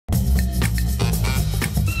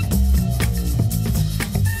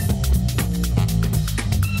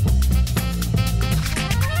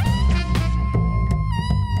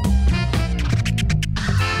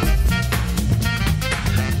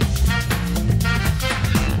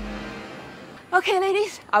Okay,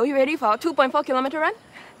 ladies, are we ready for our 2.4-kilometer run?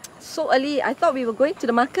 So early, I thought we were going to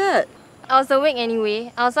the market. I was awake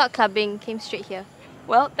anyway. I was out clubbing, came straight here.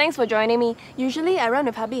 Well, thanks for joining me. Usually I run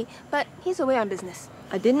with hubby, but he's away on business.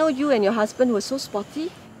 I didn't know you and your husband were so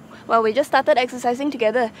sporty. Well, we just started exercising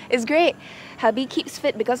together. It's great. Hubby keeps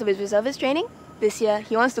fit because of his reservist training. This year,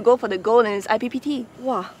 he wants to go for the gold in his IPPT.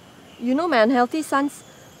 Wow, you know my unhealthy sons,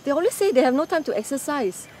 they always say they have no time to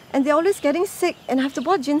exercise. And they're always getting sick and I have to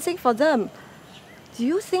buy ginseng for them. Do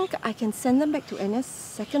you think I can send them back to NS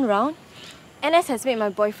second round? NS has made my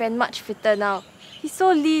boyfriend much fitter now. He's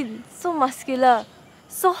so lean, so muscular,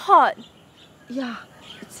 so hot. Yeah,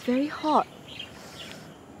 it's very hot.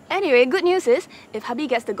 Anyway, good news is, if hubby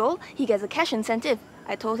gets the gold, he gets a cash incentive.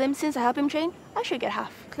 I told him since I help him train, I should get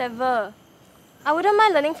half. Clever. I wouldn't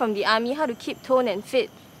mind learning from the army how to keep toned and fit.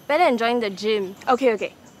 Better than joining the gym.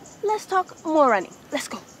 Okay. Let's talk more running. Let's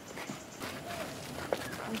go.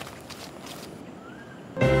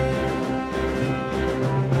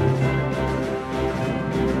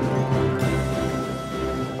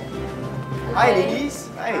 Hi ladies!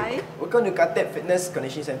 Hi! Welcome to Katep Fitness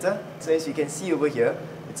Conditioning Center. So as you can see over here,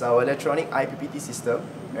 it's our electronic IPPT system,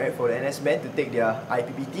 right, for the NS men to take their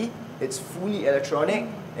IPPT. It's fully electronic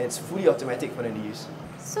and it's fully automatic for them to use.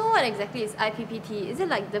 So what exactly is IPPT? Is it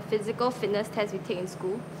like the physical fitness test we take in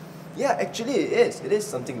school? Yeah, actually it is. It is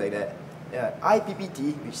something like that. Yeah,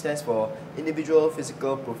 IPPT, which stands for Individual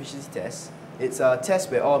Physical Proficiency Test, it's a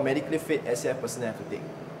test where all medically fit SAF personnel have to take.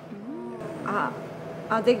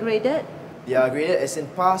 Are they graded? They are graded as in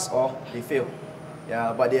pass or they fail.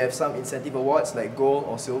 Yeah, but they have some incentive awards like gold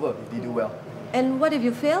or silver if they do well. And what if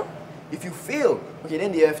you fail? If you fail, okay,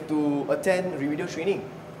 then they have to attend remedial training.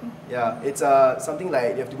 Yeah, it's something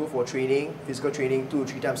like they have to go for training, physical training 2 or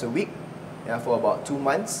 3 times a week. Yeah, for about 2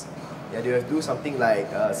 months. Yeah, they have to do something like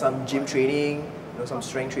some gym training, some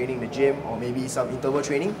strength training in the gym, or maybe some interval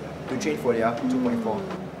training to train for their 2.4.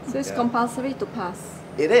 So it's compulsory to pass?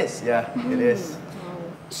 It is, yeah, it is.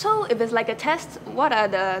 So if it's like a test, what are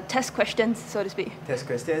the test questions, so to speak? Test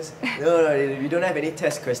questions? No, we don't have any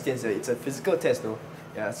test questions. It's a physical test though.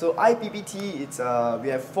 Yeah, so IPPT, it's we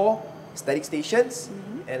have 4 static stations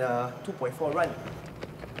and a 2.4 run.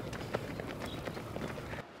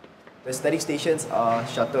 The static stations are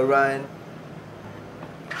shuttle run,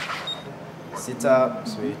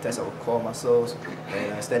 sit-ups, we test our core muscles,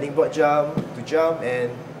 and a standing broad jump to jump, and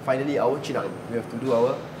finally our chin-up. We have to do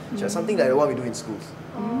our something like the one we do in schools.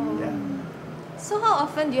 Yeah. So how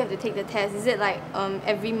often do you have to take the test? Is it like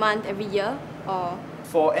every month, every year, or?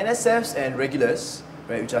 For NSFs and regulars,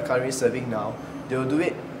 right, which are currently serving now, they'll do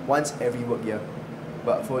it once every work year.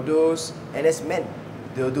 But for those NS men,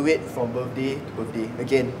 they'll do it from birthday to birthday,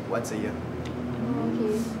 again, once a year.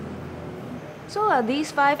 Okay. So are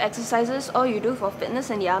these 5 exercises all you do for fitness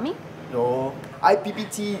in the army? No,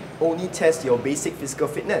 IPPT only tests your basic physical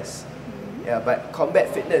fitness. Yeah, but combat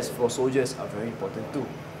fitness for soldiers are very important too.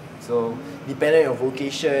 So, depending on your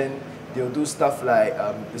vocation, they'll do stuff like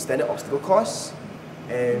the standard obstacle course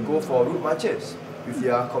and go for route marches with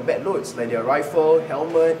their combat loads like their rifle,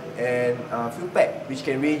 helmet, and fuel pack, which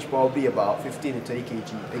can range probably about 15 to 20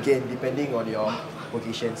 kg. Again, depending on your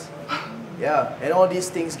vocations. Yeah, and all these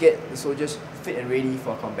things get the soldiers fit and ready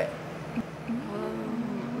for combat.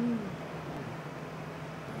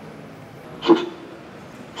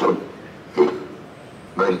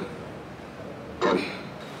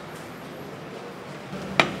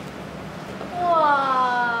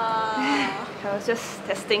 I was just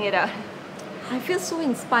testing it out. I feel so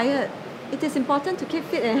inspired. It is important to keep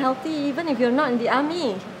fit and healthy even if you're not in the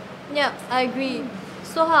army. Yeah, I agree.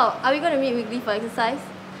 So how? Are we going to meet weekly for exercise?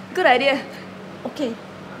 Good idea. Okay,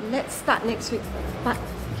 let's start next week. But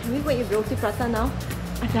can we wait with roti prata now?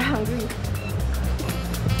 I'm very hungry.